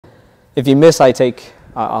If you miss, I take.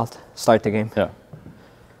 I'll start the game. Yeah.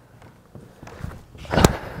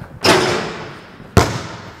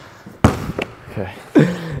 Okay. Do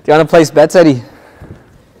you want to place bets, Eddie?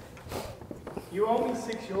 You owe me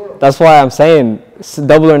 €6. That's why I'm saying it's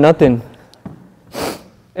double or nothing.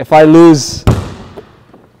 If I lose,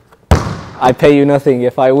 I pay you nothing.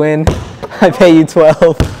 If I win, I pay you 12.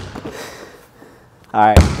 All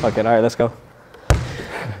right, fuck it. All right, let's go.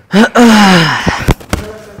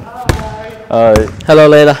 Hello,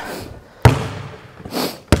 Layla.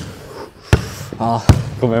 Oh,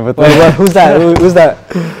 Come in with wait, who's that?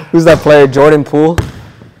 Who's that player? Jordan Poole.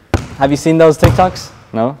 Have you seen those TikToks?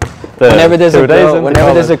 No. Whenever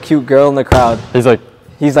there's a cute girl in the crowd, he's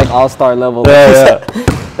like all-star level. Yeah.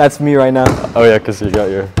 That's me right now. Oh yeah, because you got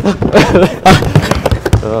your.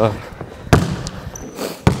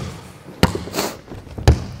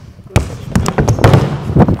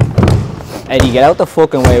 Eddie, get out the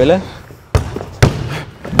fucking way, will you?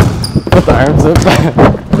 Put the arms up.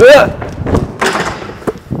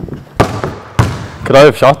 Could I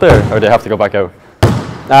have shot there, or do you have to go back out?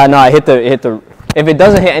 No, I hit the. If it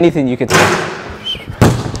doesn't hit anything, you can.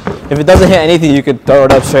 If it doesn't hit anything, you could throw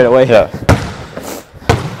it up straight away. Yeah.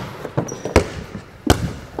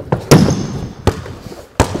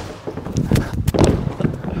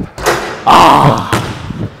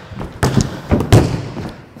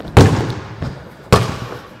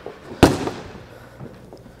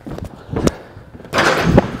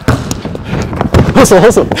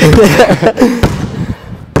 Hustle. Do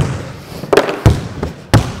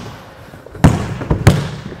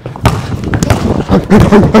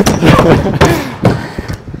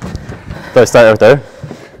I start out there?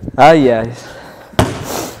 Yeah.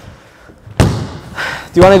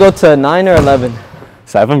 Do you want to go to 9 or 11?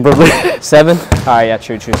 7 probably. 7? Alright, yeah,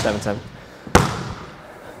 true, 7.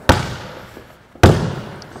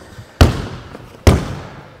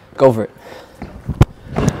 Go for it.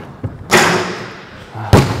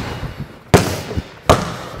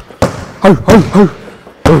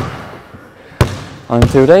 I'm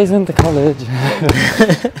 2 days into college.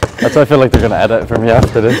 That's why I feel like they're going to edit for me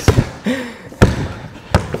after this.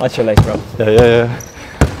 Watch your legs, bro. Yeah.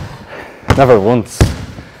 Never once.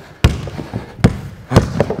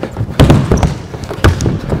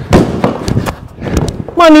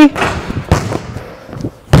 Money!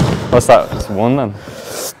 What's that? It's 1 then.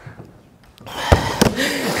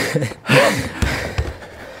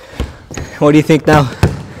 What do you think now?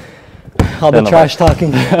 All the trash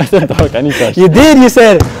talking. I didn't talk any trash. You did, you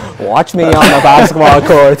said, watch me on the basketball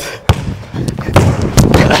court.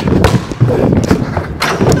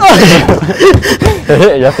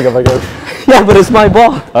 You have to go back out. Yeah, but it's my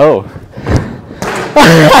ball. Oh.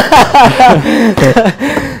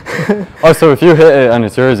 Oh, so if you hit it and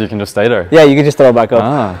it's yours, you can just stay there? Yeah, you can just throw it back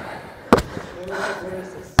up.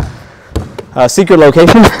 Secret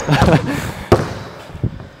location.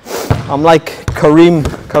 I'm like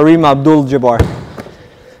Kareem Abdul-Jabbar.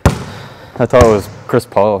 I thought it was Chris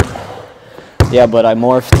Paul. Yeah, but I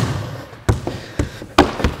morphed.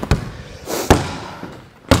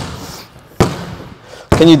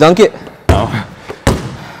 Can you dunk it? No.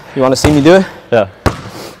 You want to see me do it? Yeah.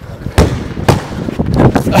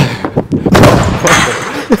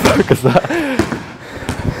 What the fuck is that?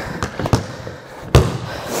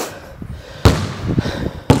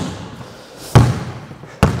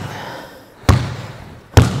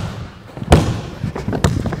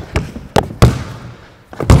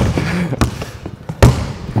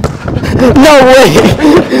 No way!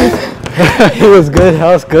 It was good.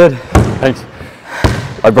 That was good. Thanks.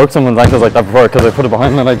 I broke someone's ankles like that before because I put it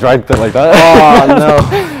behind and I dragged it like that. Oh no.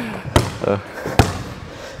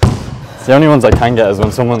 It's the only ones I can get is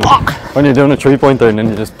when when you're doing a 3-pointer and then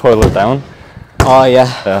you just pull it down. Oh yeah.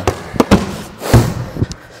 Yeah.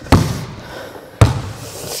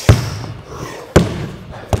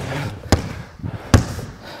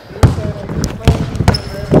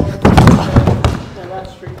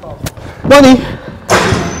 Money!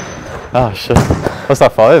 Oh shit. What's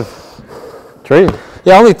that, 5? 3?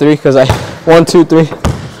 Yeah, only 3 because 1, 2, 3.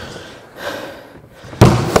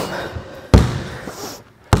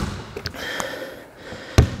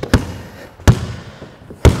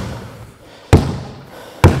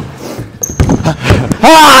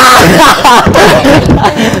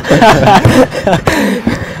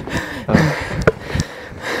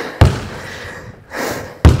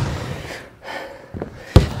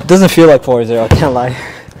 It doesn't feel like 4-0, I can't lie.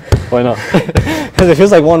 Why not? Because it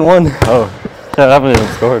feels like 1-1. Oh. Yeah, I haven't even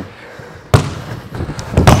scored.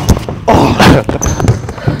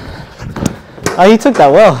 Oh, you took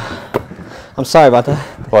that well. I'm sorry about that.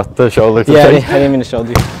 What, the shoulder to Yeah, I take? didn't mean to shoulder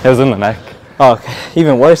you. It was in the neck. Oh, okay.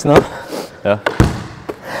 Even worse, no? Yeah.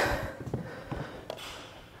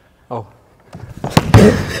 Oh.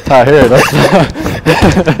 Ah, here,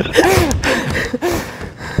 that's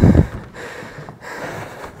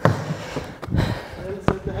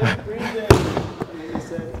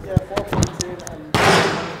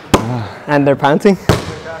And they're panting?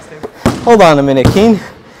 Hold on a minute, Cian.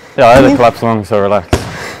 yeah, I had a collapsed lung, so relax.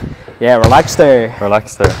 Yeah, relax there.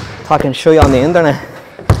 Relax there. Talking show you on the internet.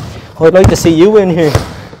 I'd like to see you in here.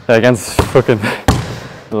 Yeah, against fucking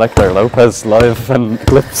Hector Lopez live and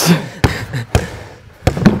clips.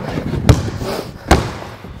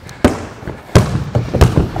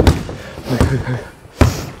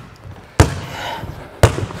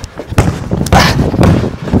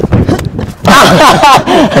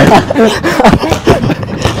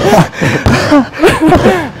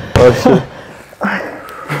 Oh shit.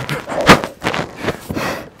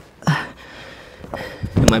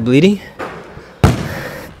 Am I bleeding?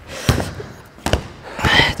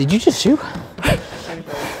 Did you just shoot?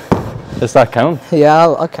 Does that count? Yeah,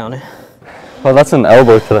 I'll count it. Well, that's an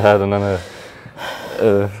elbow to the head and then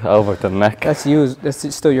a elbow to the neck. That's you.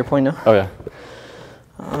 That's still your point now? Oh yeah.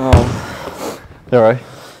 Oh, You alright?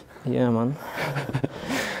 yeah, man.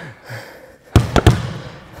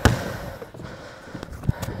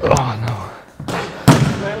 Oh no.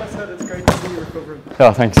 Layla said it's great to see you recovering.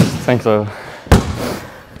 Yeah, thanks. Thanks, All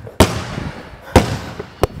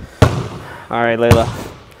right, Layla.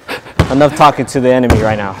 Enough talking to the enemy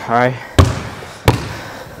right now, all right?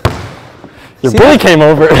 Your See bully that? came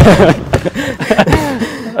over.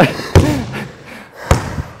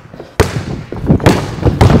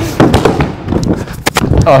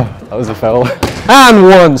 Oh, that was a foul. And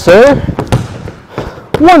one, sir.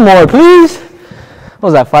 One more, please.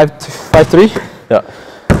 What was that, 5-3? Yeah.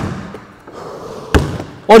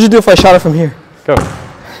 What would you do if I shot it from here? Go.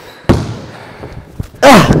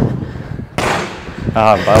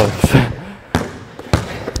 Ah, balance.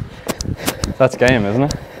 That's game, isn't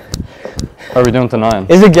it? Or are we doing to 9?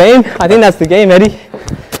 Is it game? I think that's the game, Eddie.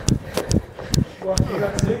 What, you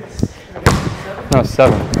got 6? No,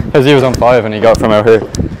 7. Because he was on 5 and he got from out here.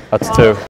 That's 2.